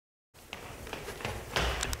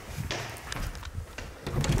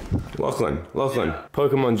Lachlan,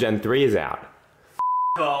 Pokemon Gen 3 is out.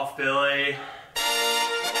 F off, Billy.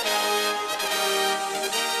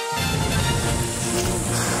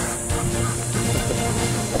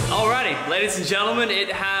 Alrighty, ladies and gentlemen,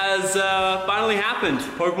 it has finally happened.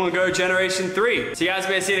 Pokemon Go Generation 3. So you guys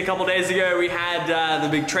may have seen a couple days ago, we had the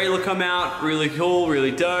big trailer come out. Really cool, really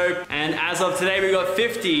dope. And as of today, we got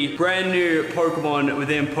 50 brand new Pokemon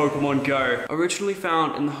within Pokemon Go. Originally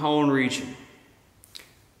found in the Hoenn region.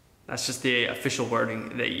 That's just the official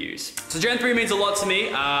wording they use. So Gen 3 means a lot to me.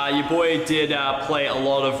 Your boy did play a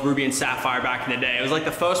lot of Ruby and Sapphire back in the day. It was like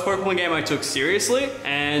the first Pokemon game I took seriously.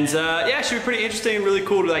 And yeah, it should be pretty interesting and really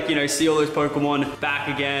cool to, like, you know, see all those Pokemon back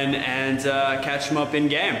again and catch them up in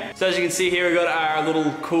game. So as you can see here, we got our little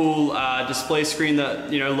cool display screen that,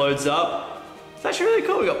 you know, loads up. It's actually really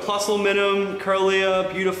cool. We got Plusle, Minun, Kirlia,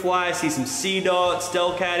 Beautifly. I see some Seedot,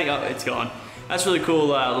 Delcatty. Oh, it's gone. That's really cool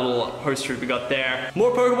little poster we got there.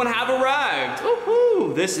 More Pokemon have arrived.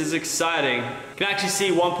 Woohoo! This is exciting. You can actually see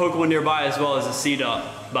one Pokemon nearby as well as a Seedot,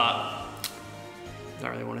 but I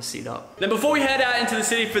don't really want to Seedot. Then before we head out into the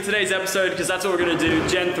city for today's episode, because that's what we're gonna do,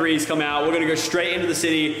 Gen 3's come out. We're gonna go straight into the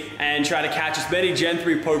city and try to catch as many Gen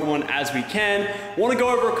 3 Pokemon as we can. Want to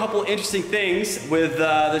go over a couple interesting things with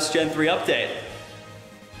this Gen 3 update.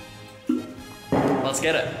 Let's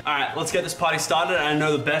get it. All right, let's get this party started, and I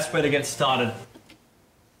know the best way to get started.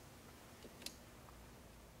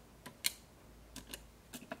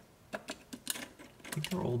 I think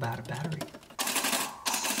they're all out of battery.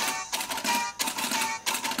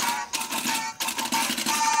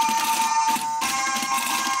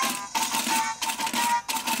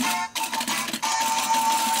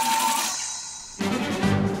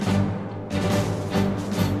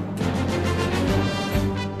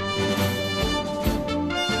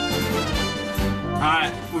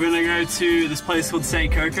 Alright, we're gonna go to this place called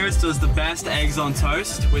St. Coco's. Does the best eggs on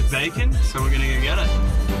toast with bacon, so we're gonna go get it.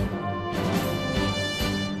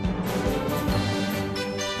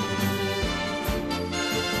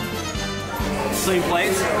 Clean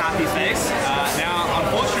plates, happy face. Now,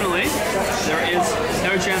 unfortunately, there is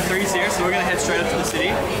no Gen 3s here, so we're gonna head straight up to the city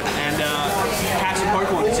and catch some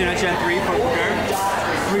Pokemon. Because you know, Gen 3, Pokemon Go,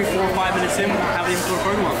 3, 4, 5 minutes in, we haven't even caught a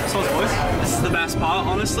Pokemon. So boys, this is the best part,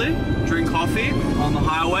 honestly. Drink coffee on the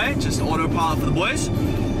highway, just autopilot for the boys.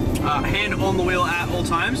 Hand on the wheel at all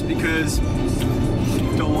times because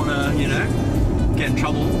don't want to, you know, get in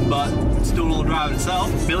trouble, but it's doing all the driving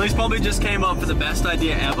itself. Billy's probably just came up with the best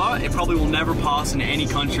idea ever. It probably will never pass in any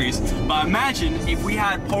countries. But imagine if we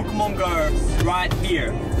had Pokemon Go right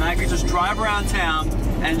here, and I could just drive around town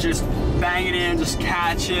and just bang it in, just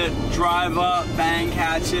catch it, drive up, bang,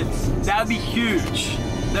 catch it. That would be huge.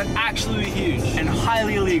 That'd actually be huge and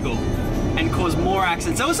highly illegal and cause more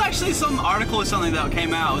accidents. There was actually some article or something that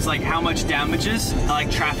came out. It was like how much damages, like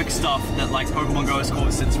traffic stuff that like Pokemon Go has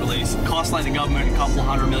caused since release. It cost like the government a couple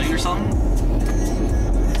 $100 million or something.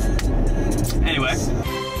 Anyway.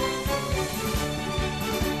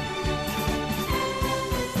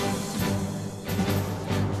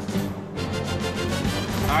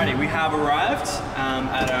 Alrighty, we have arrived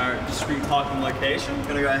at our discreet parking location. We're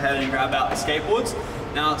gonna go ahead and grab out the skateboards.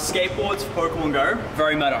 Now, skateboards for Pokemon Go,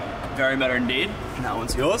 very meta indeed. And that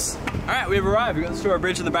one's yours. Alright, we've arrived. We've got the Strawberry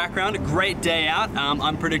Bridge in the background. A great day out.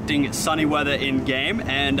 I'm predicting sunny weather in game,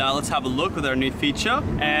 and let's have a look with our new feature.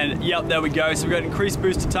 And yep, there we go. So we've got increased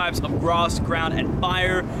booster types of grass, ground, and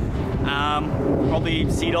fire. Probably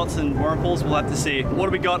Seedots and Wurmples, we'll have to see. What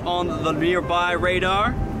do we got on the nearby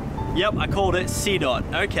radar? Yep, I called it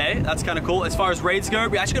Seedot. Okay, that's kind of cool. As far as raids go,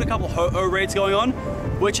 we actually got a couple Ho-Oh raids going on,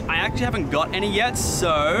 which I actually haven't got any yet,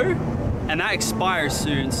 so... And that expires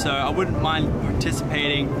soon, so I wouldn't mind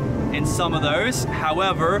participating in some of those.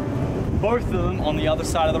 However, both of them on the other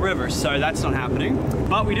side of the river, so that's not happening.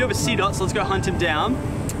 But we do have a Seedot, so let's go hunt him down.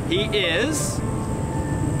 He's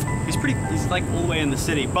like all the way in the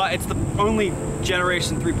city, but it's the only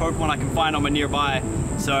Generation 3 Pokemon I can find on my nearby,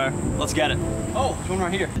 so let's get it. Oh, there's one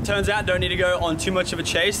right here. It turns out, don't need to go on too much of a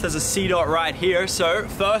chase. There's a Seedot right here. So,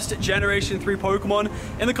 first Generation 3 Pokemon.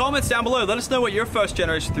 In the comments down below, let us know what your first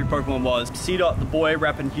Generation 3 Pokemon was. Seedot, the boy,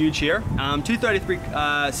 repping huge here. 233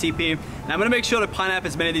 CP. And I'm gonna make sure to pineapple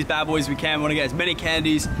as many of these bad boys as we can. We wanna get as many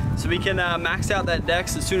candies so we can max out that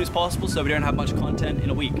dex as soon as possible so we don't have much content in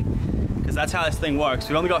a week. Because that's how this thing works.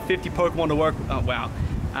 We've only got 50 Pokemon to work, oh wow.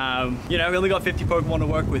 You know, we only got 50 Pokemon to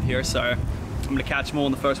work with here, so I'm gonna catch them all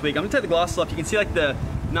in the first week. I'm gonna take the glasses off. You can see like the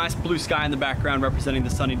nice blue sky in the background representing the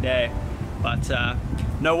sunny day. But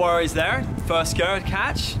no worries there. First go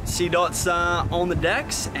catch. Seedot's on the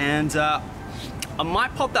decks, and I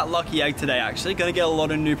might pop that lucky egg today actually. Gonna get a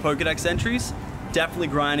lot of new Pokedex entries. Definitely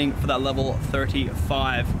grinding for that level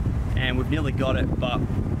 35 and we've nearly got it, but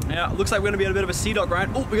yeah, it looks like we're gonna be on a bit of a C-Dot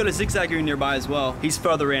grind. Oh, we got a Zigzagoon nearby as well. He's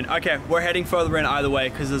further in. Okay, we're heading further in either way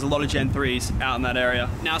because there's a lot of Gen 3s out in that area.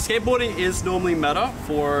 Now, skateboarding is normally meta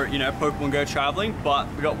for, you know, Pokemon Go traveling,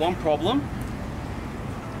 but we got one problem.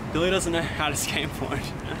 Billy doesn't know how to skateboard.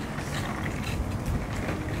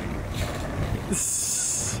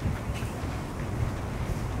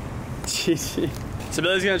 GG. So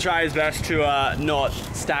Billy's gonna try his best to not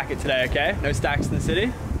stack it today, okay? No stacks in the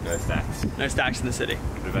city? No stacks. No stacks in the city.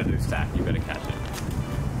 But if I do stack, you better catch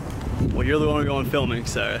it. Well, you're the one going filming,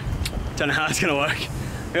 so don't know how it's gonna work.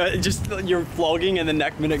 Just you're vlogging and the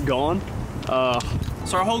next minute gone.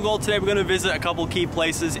 So our whole goal today, we're gonna visit a couple key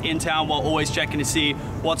places in town while always checking to see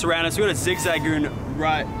what's around us. We got a Zigzagoon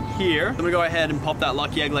right here. I'm gonna go ahead and pop that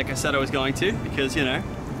lucky egg like I said I was going to, because, you know,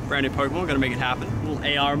 brand new Pokemon, gotta make it happen. A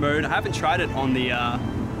little AR mode. I haven't tried it on the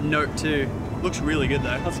Note 2. Looks really good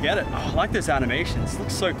though. Let's get it. Oh, I like those animations.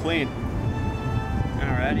 Looks so clean.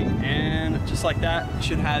 Alrighty, and just like that,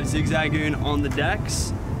 should have Zigzagoon on the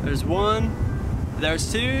decks. There's one,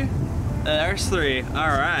 there's two, there's three.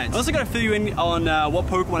 Alright. I also gotta fill you in on what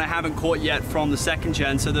Pokemon I haven't caught yet from the second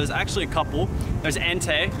gen. So there's actually a couple. There's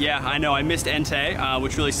Entei. Yeah, I know, I missed Entei,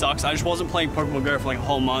 which really sucks. I just wasn't playing Pokemon Go for like a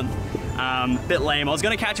whole month. Bit lame. I was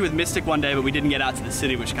gonna catch it with Mystic one day, but we didn't get out to the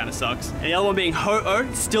city, which kind of sucks. And the other one being Ho-Oh,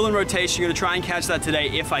 still in rotation. Gonna try and catch that today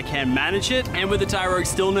if I can manage it. And with the Tyrogue,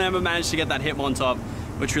 still never managed to get that Hitmontop,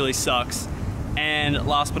 which really sucks. And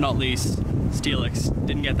last but not least, Steelix.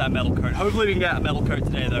 Didn't get that metal coat. Hopefully we can get a metal coat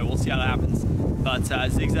today though. We'll see how that happens. But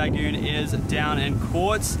Zigzagoon is down and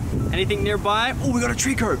caught. Anything nearby? Oh, we got a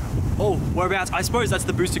Trico. Oh, whereabouts? I suppose that's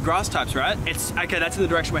the boosted grass types, right? It's okay, that's in the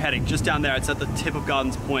direction we're heading. Just down there, it's at the tip of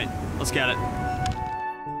Gardens Point. Let's get it.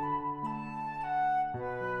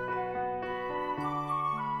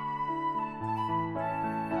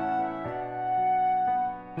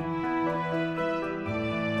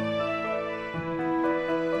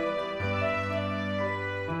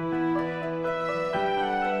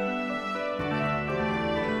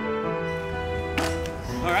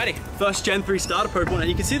 Alrighty, first Gen 3 starter Pokemon, and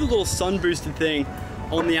you can see the little sun boosted thing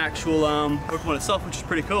on the actual Pokemon itself, which is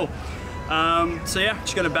pretty cool. So yeah,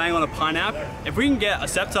 just gonna bang on a Pineapple. If we can get a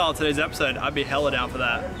Sceptile today's episode, I'd be hella down for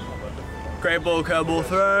that. Great Ball, Curveball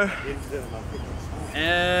throw.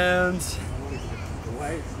 And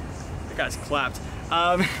that guy's clapped.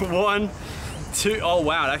 1, 2, oh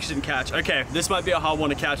wow, it actually didn't catch. Okay, this might be a hard one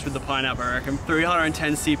to catch with the Pineapple, I reckon.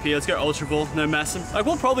 310 CP, let's go Ultra Ball, no messing. Like,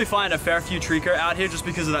 we'll probably find a fair few Trico out here just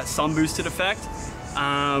because of that sun boosted effect.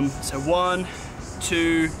 So 1,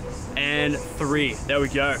 2, and 3, there we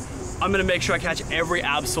go. I'm gonna make sure I catch every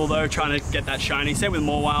Absol though, trying to get that shiny. Same with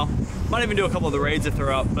Mawile. Might even do a couple of the raids if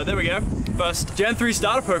they're up, but there we go. First Gen 3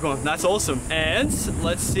 starter Pokemon, that's awesome. And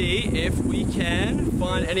let's see if we can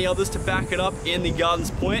find any others to back it up in the Gardens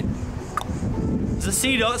Point. There's a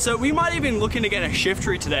C-Dot, so we might even looking to get a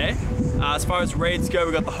Shiftry today. As far as raids go,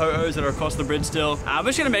 we got the Ho-Ohs that are across the bridge still. We're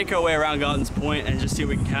just gonna make our way around Gardens Point and just see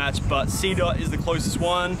what we can catch, but C-Dot is the closest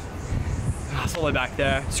one. It's all the way back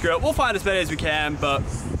there. Screw it, we'll find as many as we can, but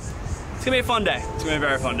it's gonna be a fun day. It's gonna be a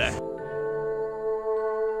very fun day.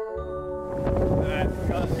 Alright, we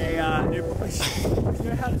got a new Pokemon. Do you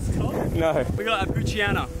know how to stop? No. We got a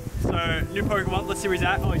Poochyena. So, new Pokemon, let's see where he's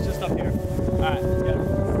at. Oh, he's just up here. Alright, let's get him.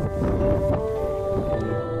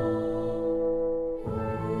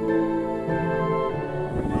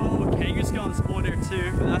 Oh, Kangaskhan on spawn here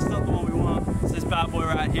too, but that's not the one we want. It's this bad boy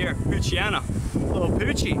right here, Poochyena. Little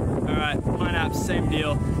Poochie. Alright, Pineapple, same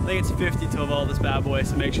deal. I think it's 50 to evolve this bad boy,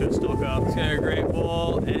 so make sure to stock up. Let's get a Great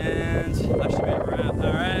Ball, and that should be a wrap.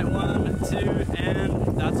 Alright, 1, 2,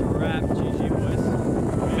 and that's a wrap. GG,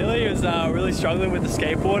 boys. Billy is really struggling with the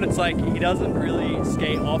skateboard. It's like he doesn't really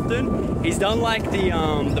skate often. He's done like the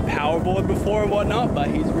power board before and whatnot, but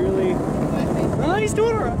he's really... Oh, he's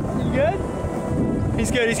doing alright. You good? He's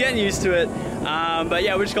good, he's getting used to it. But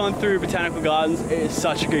yeah, we're just going through Botanical Gardens. It is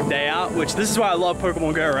such a good day out, which this is why I love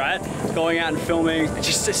Pokemon Go, right? Going out and filming,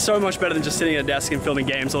 it's so much better than just sitting at a desk and filming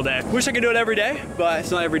games all day. Wish I could do it every day, but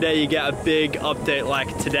it's not every day you get a big update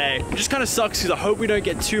like today. It just kind of sucks because I hope we don't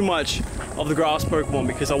get too much of the grass Pokemon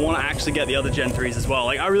because I want to actually get the other Gen 3s as well.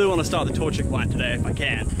 Like, I really want to start the Torchic line today if I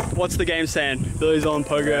can. What's the game saying? Billy's on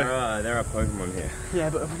Pogo. There are Pokemon here. Yeah,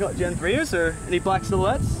 but have we got Gen 3s or any black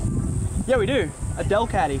silhouettes? Yeah, we do. A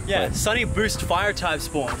Delcatty. Yeah, Sunny boost fire type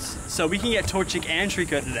spawns. So we can get Torchic and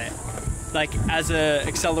Trico today. Like, as a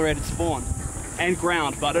accelerated spawn. And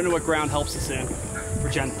ground, but I don't know what ground helps us in for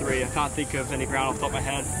Gen 3. I can't think of any ground off the top of my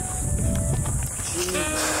head.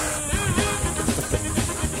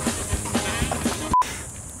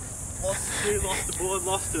 Lost the board,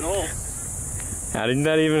 lost it all. How did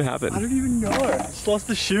that even happen? I don't even know. I just lost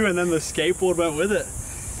the shoe and then the skateboard went with it.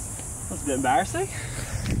 That's a bit embarrassing.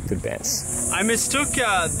 Good bounce. I mistook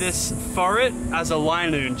this Forret as a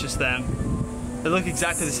Linoon just then. They look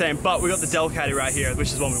exactly the same, but we got the Delcatty right here,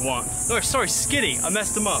 which is what we want. Oh, sorry, Skitty. I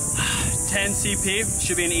messed them up. 10 CP,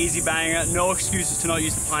 should be an easy banger. No excuses to not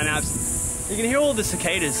use the pine apps. You can hear all the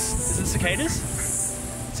cicadas. Is it cicadas?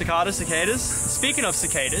 Cicadas. Speaking of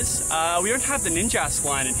cicadas, we don't have the Ninjask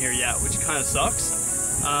line in here yet, which kind of sucks.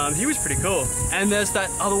 He was pretty cool. And there's that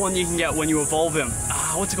other one you can get when you evolve him.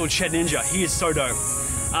 What's it called? Shed Ninja. He is so dope.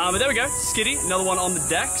 But there we go, Skitty, another one on the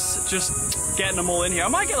decks. Just getting them all in here. I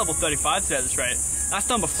might get level 35 today at this rate. That's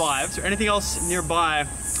number 5. Is there anything else nearby?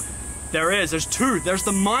 There is. There's 2. There's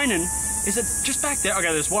the Minun. Is it just back there?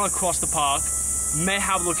 Okay, there's one across the park. May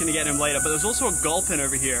have looking to get him later, but there's also a Gulpin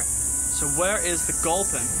over here. So where is the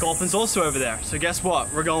Gulpin? Gulpin's also over there. So guess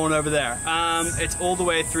what? We're going over there. It's all the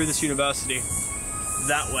way through this university.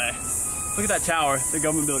 That way. Look at that tower, the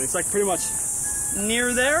government building. It's like pretty much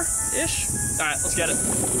near there-ish. All right, let's get it.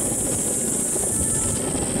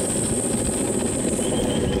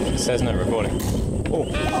 It says no recording. Oh.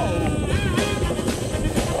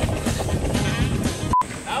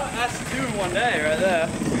 That's 2 in one day right there.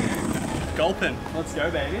 Gulpin. Let's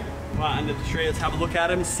go, baby. Right, under the tree, let's have a look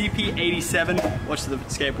at him. CP87. Watch the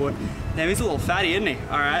skateboard. Damn, he's a little fatty, isn't he?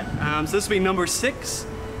 All right, so this will be number 6.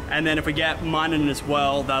 And then if we get Minun as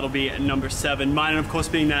well, that'll be number 7. Minun, of course,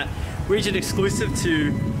 being that region exclusive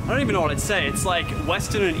to, I don't even know what I'd say. It's like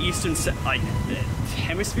Western and Eastern, like,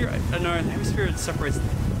 hemisphere? I don't know, the hemisphere separates the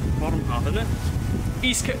bottom half, isn't it?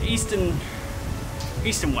 East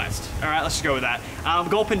and West. All right, let's just go with that.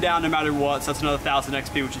 Gulpin down no matter what, so that's another 1000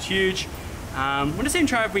 XP, which is huge. We're just going to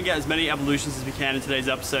try if we can get as many evolutions as we can in today's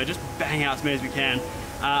episode. Just bang out as many as we can.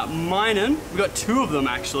 Minun, we've got 2 of them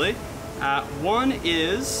actually. One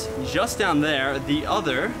is just down there, the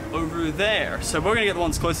other over there. So we're gonna get the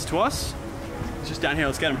ones closest to us. It's just down here,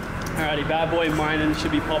 let's get him. Alrighty, bad boy Minun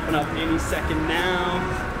should be popping up any second now.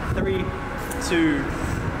 3, 2,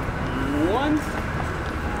 1.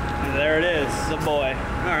 And there it is, it's a boy.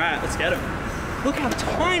 Alright, let's get him. Look how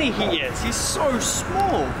tiny he is, he's so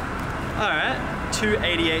small. Alright,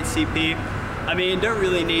 288 CP. I mean, don't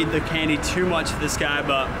really need the candy too much for this guy,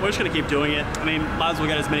 but we're just gonna keep doing it. I mean, might as well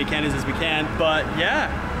get as many candies as we can. But yeah,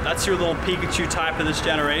 that's your little Pikachu type of this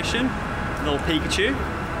generation. Little Pikachu.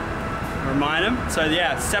 Remind him. So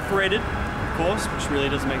yeah, separated, of course, which really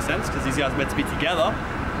doesn't make sense because these guys are meant to be together.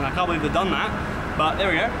 And I can't believe they've done that. But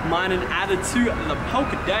there we go. Minun added to the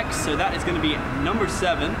Pokedex, so that is gonna be number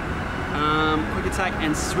 7. Quick attack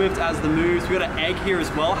and swift as the moves. We got an egg here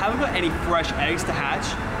as well. Haven't got any fresh eggs to hatch.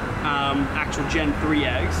 Actual Gen 3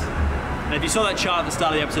 eggs. And if you saw that chart at the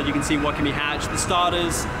start of the episode, you can see what can be hatched. The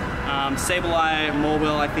starters, Sableye,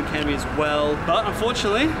 Morwell, I think can be as well. But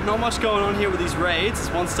unfortunately, not much going on here with these raids.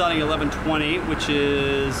 One starting 11:20, which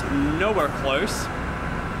is nowhere close.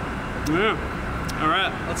 Yeah. All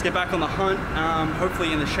right, let's get back on the hunt.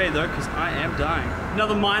 Hopefully in the shade though, because I am dying.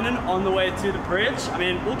 Another Minun on the way to the bridge. I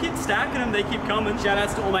mean, we'll keep stacking them, they keep coming. Shout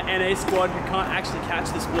outs to all my NA squad who can't actually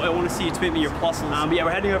catch this boy. I want to see you tweet me your pluses. But yeah,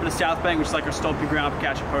 we're heading over to South Bank, which is like our stomping ground for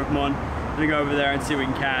catching Pokemon. I'm gonna go over there and see what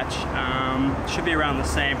we can catch. Should be around the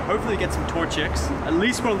same. Hopefully get some Torchics. At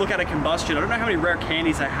least want to look at a combustion. I don't know how many rare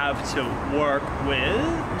candies I have to work with.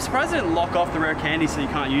 I'm surprised I didn't lock off the rare candies so you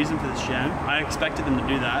can't use them for this gen. I expected them to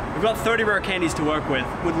do that. We've got 30 rare candies to work with.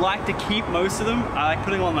 Would like to keep most of them. I like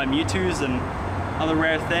putting on my Mewtwo's and other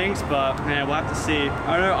rare things, but yeah, we'll have to see.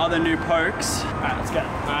 I don't know other new pokes. All right, let's go.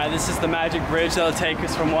 All right, this is the magic bridge that'll take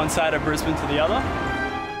us from one side of Brisbane to the other.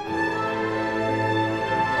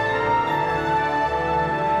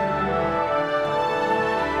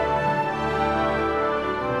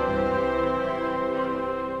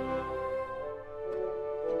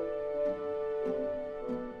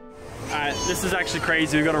 This is actually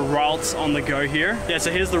crazy. We've got a Ralts on the go here. Yeah,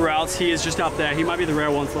 so here's the Ralts. He is just up there. He might be the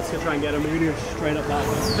rare one, so let's go try and get him. We're gonna go straight up that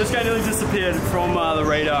way. This guy nearly disappeared from the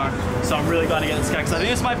radar, so I'm really glad to get this guy, because I think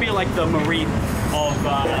this might be like the Mareep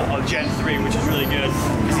of Gen 3, which is really good.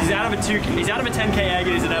 Because he's out of a 10K egg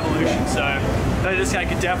and he's an evolution, so I think this guy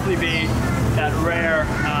could definitely be that rare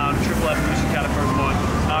triple evolution kind of Pokemon.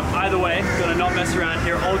 Either way, gonna not mess around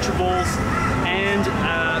here. Ultra Balls and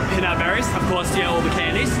peanut berries, of course, to get all the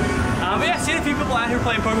candies. But yeah, seeing a few people out here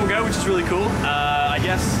playing Pokemon Go, which is really cool. I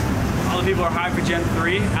guess other people are hyped for Gen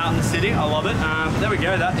 3 out in the city. I love it. But there we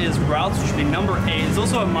go. That is Ralts, which should be number 8. There's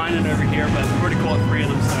also a Minun over here, but we've already caught 3 of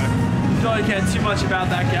them, so don't care too much about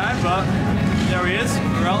that guy. But there he is,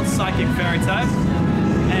 Ralts, Psychic Fairy type,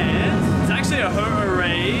 and it's actually a Ho-Oh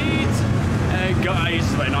raid. I use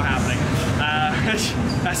this way, not happening.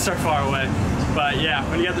 That's so far away. But yeah,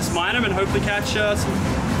 we're gonna get this mine him and hopefully catch some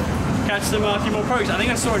few more pros. I think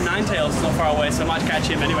I saw a Ninetales not far away, so I might catch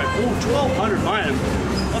him anyway. Ooh, 1200 mine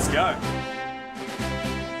him. Let's go.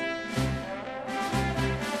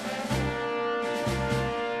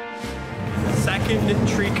 Second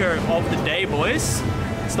Treecko of the day, boys.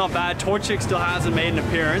 It's not bad. Torchic still hasn't made an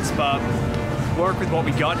appearance, but work with what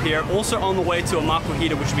we got here. Also on the way to a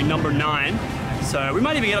Makuhita, which would be number 9. So we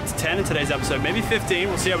might even get up to 10 in today's episode, maybe 15,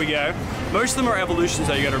 we'll see how we go. Most of them are evolutions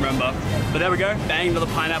though, you gotta remember. But there we go, bang, another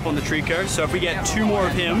pineapple on the Treecko. So if we get 2 more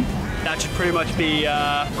of him, that should pretty much be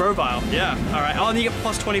Grovyle, yeah. All right, oh, and you get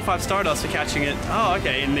plus 25 Stardust for catching it. Oh,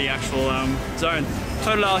 okay, in the actual zone.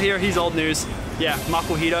 Totodile here, he's old news. Yeah,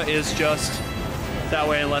 Makuhita is just that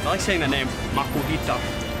way and left. I like saying that name, Makuhita.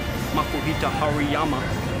 Makuhita Hariyama.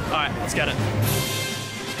 All right, let's get it.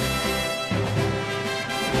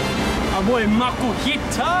 Our boy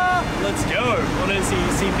Makuhita, let's go. What is he,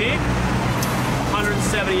 CP?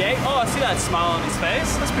 178. Oh, I see that smile on his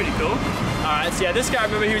face. That's pretty cool. All right, so yeah, this guy, I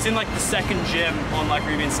remember he was in like the 2nd gym on like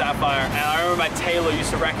Ruby and Sapphire, and I remember my Taylor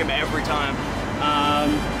used to wreck him every time.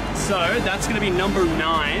 So that's gonna be number 9.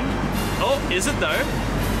 Oh, is it though?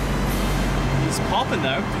 He's popping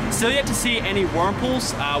though. Still yet to see any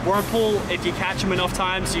Wurmples. Wurmple, if you catch him enough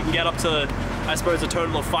times, you can get up to, I suppose, a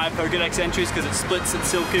total of 5 Pokedex entries because it splits at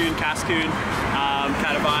Silcoon, Cascoon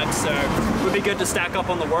kind of vibes. So it would be good to stack up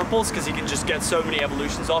on the Wurmples because you can just get so many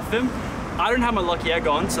evolutions off him. I don't have my Lucky Egg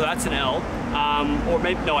on, so that's an L. Or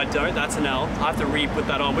maybe, no I don't, that's an L. I have to re-put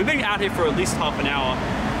that on. We've been out here for at least half an hour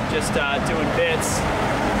just doing bits.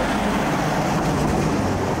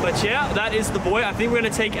 But yeah, that is the boy. I think we're gonna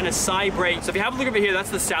take an acai break. So if you have a look over here, that's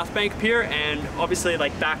the South Bank Pier, and obviously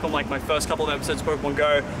like back on like my first couple of episodes of Pokemon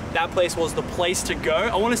Go, that place was the place to go.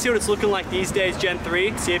 I wanna see what it's looking like these days, Gen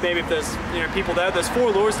 3, see if maybe if there's people there. There's 4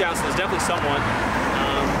 lures down, so there's definitely someone.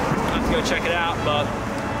 I have to go check it out, but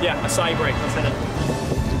yeah, acai break, let's hit it.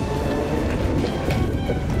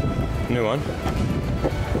 New one?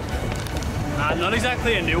 Not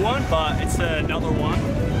exactly a new one, but it's another one.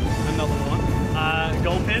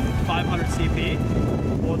 Gold pin, 500 CP.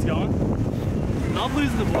 Board's going. Love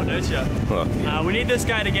losing the board, don't you? Well, we need this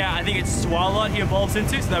guy to get, I think it's Swalot he evolves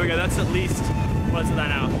into, so there we go. That's at least, what's that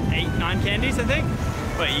now? 8, 9 candies, I think?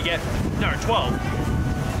 Wait, you get, no, 12.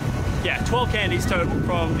 Yeah, 12 candies total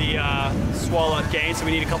from the Swalot gain, so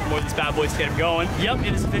we need a couple more of these bad boys to get him going. Yep,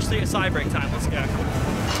 it is officially a acai break time. Let's go.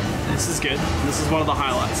 This is good. This is one of the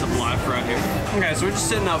highlights of life right here. Okay, so we're just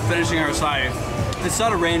sitting up finishing our acai. It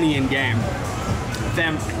started raining in game.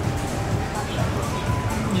 Fam,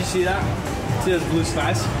 you see that? See those blue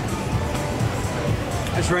skies?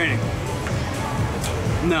 It's raining.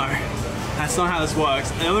 No, that's not how this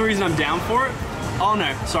works. The only reason I'm down for it, oh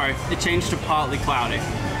no, sorry, it changed to partly cloudy.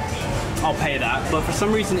 I'll pay that, but for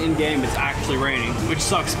some reason in game it's actually raining, which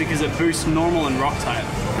sucks because it boosts normal and rock type.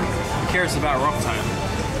 Who cares about rock type?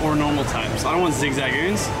 Or normal types. I don't want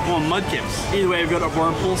Zigzagoons, I want Mudkips. Either way, we've got our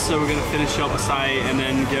Wurmple, so we're gonna finish up acai and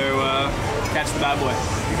then go catch the bad boy.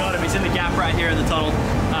 We got him, he's in the gap right here in the tunnel.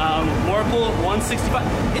 Wurmple, 165.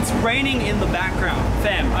 It's raining in the background.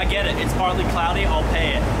 Fam, I get it, it's partly cloudy, I'll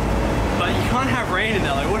pay it. But you can't have rain in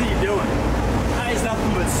there, like what are you doing? That is nothing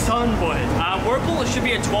but sun, boy. Wurmple should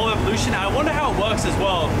be a 12 evolution. I wonder how it works as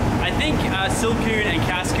well. I think Silcoon and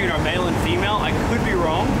Cascoon are male and female, I could be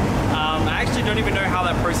wrong. I actually don't even know how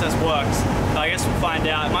that process works. I guess we'll find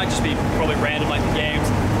out. It might just be probably random like the games.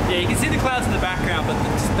 Yeah, you can see the clouds in the background, but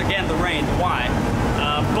again, the rain, why?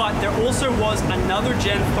 But there also was another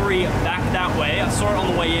Gen 3 back that way. I saw it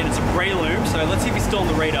on the way in. It's a Breloom, so let's see if he's still on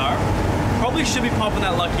the radar. Probably should be popping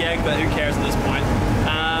that Lucky Egg, but who cares at this point?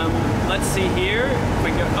 Let's see here. If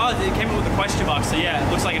we can go, oh, it came in with a question box, so yeah,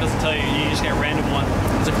 it looks like it doesn't tell you. You just get a random one.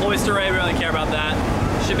 There's a Cloyster raid, we don't really care about that.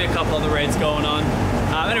 Should be a couple other raids going on.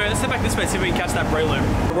 Anyway, let's head back this way, see if we can catch that Breloom.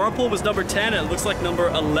 The Wurmple was number 10, and it looks like number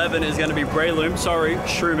 11 is gonna be Breloom. Sorry,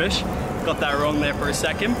 Shroomish. Got that wrong there for a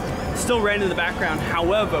second. Still rain in the background.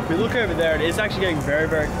 However, if we look over there, it is actually getting very,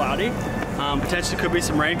 very cloudy. Potentially could be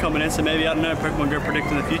some rain coming in, so maybe, I don't know, Pokemon Go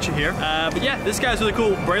predicting the future here. But yeah, this guy's really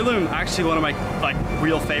cool. Breloom, actually one of my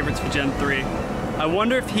real favorites for Gen 3. I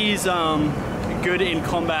wonder if he's good in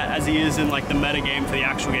combat as he is in like the meta game for the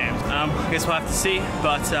actual games. I guess we'll have to see,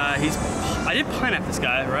 but I did Pineapple this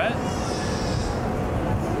guy, right?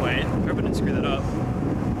 Wait, I hope I didn't screw that up.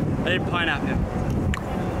 I did Pineapple him.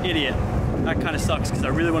 Idiot. That kind of sucks because I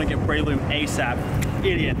really want to get Breloom ASAP.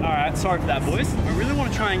 Idiot. Alright, sorry for that, boys. I really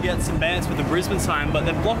want to try and get some bans with the Brisbane sign, but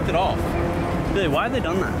they've blocked it off. Really, why have they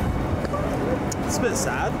done that? It's a bit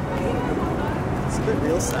sad. It's a bit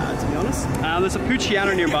real sad, to be honest. There's a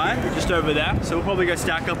Poochiano nearby, just over there, so we'll probably go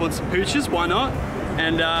stack up on some Pooches, why not?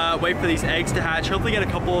 and wait for these eggs to hatch. Hopefully get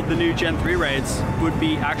a couple of the new Gen 3 raids. Would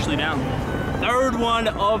be actually down. Third one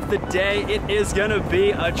of the day, it is gonna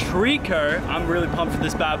be a Trico. I'm really pumped for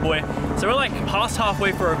this bad boy. So we're like past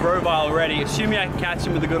halfway for a Grovyle already, assuming I can catch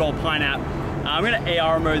him with a good old Pineapple. I'm gonna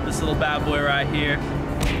AR mode this little bad boy right here.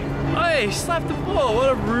 Hey, he slapped the ball.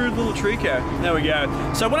 What a rude little Trico. There we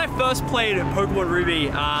go. So when I first played Pokemon Ruby,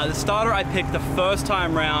 the starter I picked the first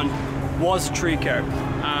time round was Trico.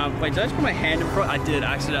 Wait, did I just put my hand in front? I did,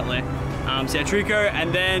 accidentally. So yeah, Trico,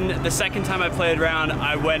 and then the second time I played around,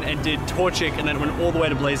 I went and did Torchic, and then went all the way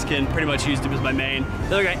to Blaziken, pretty much used him as my main.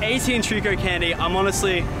 There we go, 18 Trico candy. I'm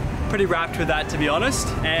honestly pretty wrapped with that, to be honest.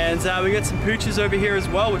 And we got some pooches over here as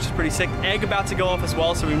well, which is pretty sick. Egg about to go off as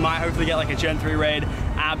well, so we might hopefully get like a Gen 3 raid.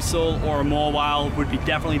 Absol or a Mawile would be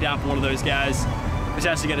definitely down for one of those guys.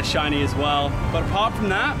 Potentially get a shiny as well. But apart from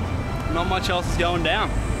that, not much else is going down.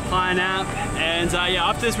 Pineapple, and yeah,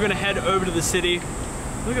 after this we're gonna head over to the city.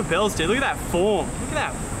 Look at Bells, dude. Look at that form. Look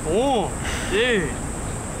at that form, dude.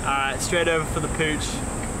 All right, straight over for the pooch,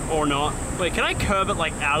 or not. Wait, can I curve it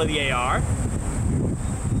like out of the AR?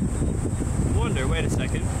 I wonder. Wait a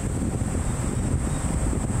second.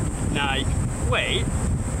 Nah, wait.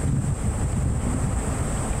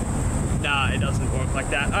 Nah, it doesn't work like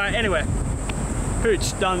that. All right, anyway.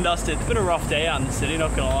 Pooch, done and dusted. It's been a rough day out in the city,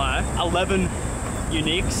 not gonna lie. 11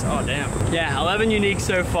 uniques. Oh damn. Yeah, 11 uniques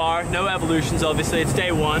so far. No evolutions, obviously. It's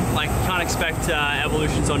day one. Like, you can't expect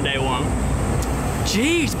evolutions on day one.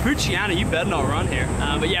 Jeez, Poochiana, you better not run here.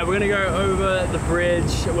 But yeah, we're gonna go over the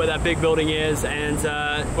bridge where that big building is, and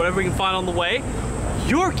whatever we can find on the way.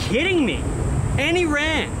 You're kidding me. And he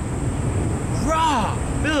ran. Raw.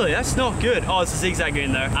 Billy, that's not good. Oh, it's a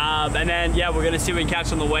Zigzagoon though. And then, yeah, we're gonna see what we can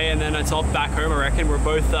catch on the way, and then it's off back home, I reckon. We're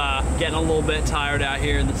both getting a little bit tired out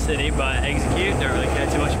here in the city, but Execute, don't really care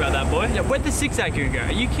too much about that boy. Yeah, where'd the Zigzagoon go?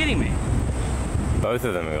 Are you kidding me? Both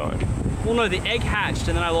of them are gone. Well, no, the egg hatched,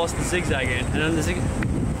 and then I lost the Zigzagoon, and then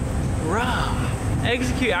the Rah!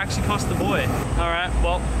 Execute actually cost the boy. All right,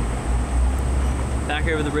 well, back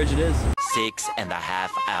over the bridge it is. 6.5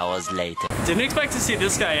 hours later. Didn't expect to see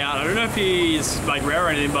this guy out. I don't know if he's like rare or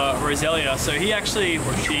anything, but Roselia. So he actually,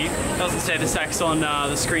 or she, doesn't say the sex on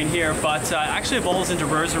the screen here, but actually evolves into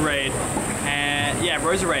Roserade. And yeah,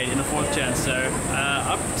 Roserade in the 4th gen. So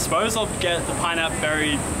I suppose I'll get the Pineapple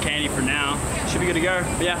Berry candy for now. Should be good to go.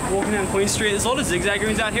 But yeah, walking down Queen Street. There's a lot of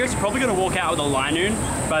Zigzagoons out here, so probably gonna walk out with a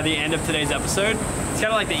Linoon by the end of today's episode. It's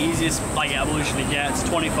kind of like the easiest like evolution to get. It's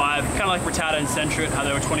 25, kind of like Rattata and Sentret, how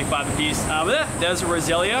they were 25 apiece. But yeah, there's a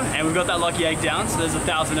Roselia, and we've got that lucky egg down, so there's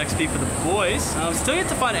 1,000 XP for the boys. Still yet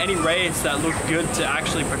to find any raids that look good to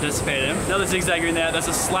actually participate in. Another Zigzagoon there. There's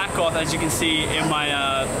a Slakoth, as you can see in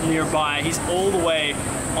my nearby. He's all the way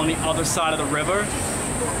on the other side of the river.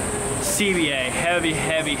 CBA, heavy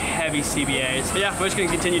CBAs. But yeah, we're just gonna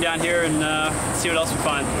continue down here and see what else we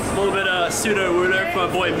find. A little bit of pseudo wooler for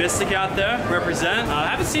my boy Mystic out there, represent. I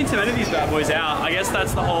haven't seen too many of these bad boys out. I guess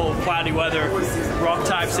that's the whole cloudy weather, rock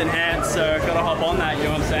types in hand, so gotta hop on that, you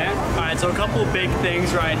know what I'm saying? All right, so a couple of big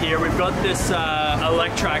things right here. We've got this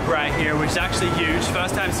Electrak right here, which is actually huge.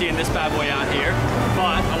 First time seeing this bad boy out here.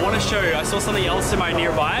 But I wanna show you, I saw something else in my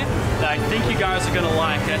nearby that I think you guys are gonna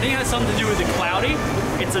like. And I think it has something to do with the cloudy.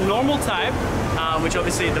 It's a normal type, which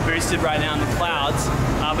obviously the boosted right now in the clouds,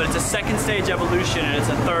 but it's a 2nd stage evolution and it's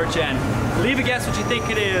a 3rd gen. Leave a guess what you think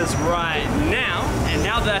it is right now. And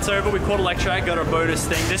now that that's over, we caught Electrak, got our bonus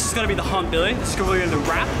thing. This is gonna be the hunt, Billy. This is gonna be the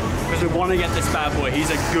wrap, because we wanna get this bad boy.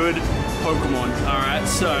 He's a good Pokemon. All right,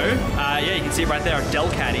 so yeah, you can see it right there, our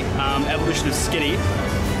Delcatty, evolution of Skitty.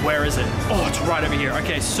 Where is it? Oh, it's right over here.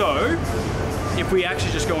 Okay, so if we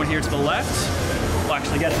actually just go in here to the left, we'll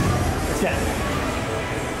actually get it. Let's get it.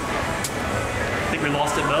 I think we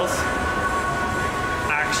lost it, Bells.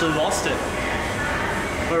 Actually lost it.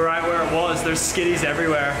 We're right where it was. There's Skitties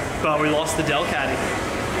everywhere, but we lost the Delcatty.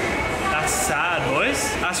 That's sad,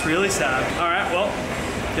 boys. That's really sad. All right, well,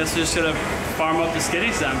 guess we're just gonna farm up the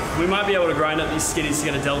Skitties then. We might be able to grind up these Skitties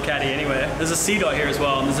to get a Delcatty anyway. There's a C-Dot here as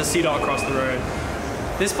well, and there's a C-Dot across the road.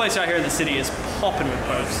 This place right here in the city is popping with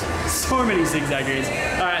pokes. So many Zigzagoons.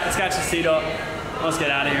 All right, let's catch the C-Dot. Let's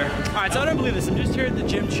get out of here. All right, so I don't believe this. I'm just here at the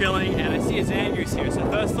gym chilling, and I see a Zangoose here. So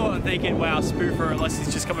first thought, I'm thinking, wow, spoofer, unless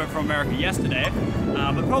he's just coming from America yesterday,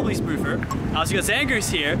 but probably spoofer. So you got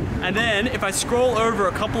Zangoose here, and then if I scroll over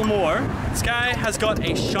a couple more, this guy has got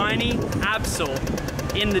a shiny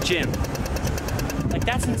Absol in the gym. Like,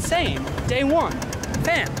 that's insane. Day one.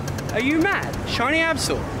 Fam, are you mad? Shiny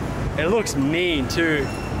Absol. It looks mean too.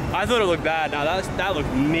 I thought it looked bad. Now that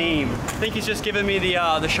looked mean. I think he's just giving me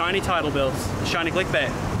the shiny title bills. The shiny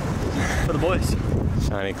clickbait for the boys.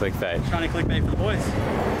 Shiny clickbait. Shiny clickbait for the boys.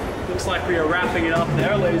 looks like we are wrapping it up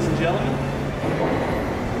there, ladies and gentlemen.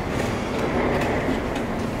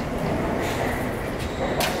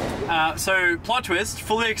 So, plot twist,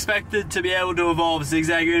 fully expected to be able to evolve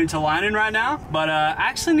Zigzagoon into Linen right now, but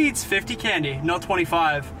actually needs 50 candy, not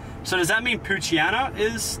 25. So does that mean Poochyena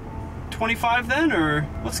is 25 then, or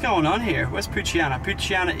what's going on here? Where's Poochyena?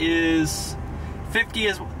 Poochyena is 50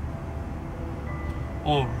 as well.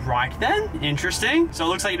 Alright then, interesting. So it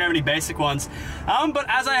looks like you don't have any basic ones. But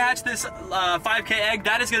as I hatch this 5k egg,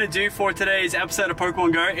 that is going to do for today's episode of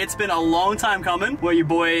Pokemon Go. It's been a long time coming where your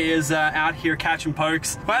boy is out here catching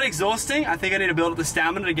pokes. Quite exhausting. I think I need to build up the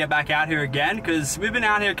stamina to get back out here again, because we've been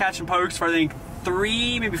out here catching pokes for I think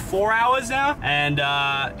 3, maybe 4 hours now, and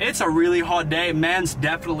it's a really hot day. Man's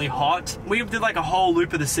definitely hot. We did like a whole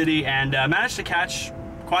loop of the city and managed to catch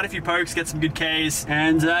quite a few pokes, get some good Ks,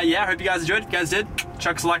 and yeah, I hope you guys enjoyed. If you guys did,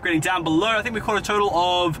 chuck us a like rating down below. I think we caught a total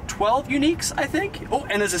of 12 uniques, I think. Oh,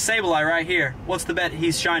 and there's a Sableye right here. What's the bet?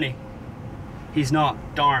 He's shiny. He's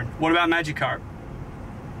not. Darn. What about Magikarp?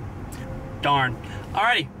 Darn.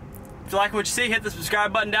 Alrighty. If you like what you see, hit the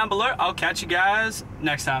subscribe button down below. I'll catch you guys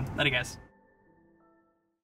next time. Later, guys.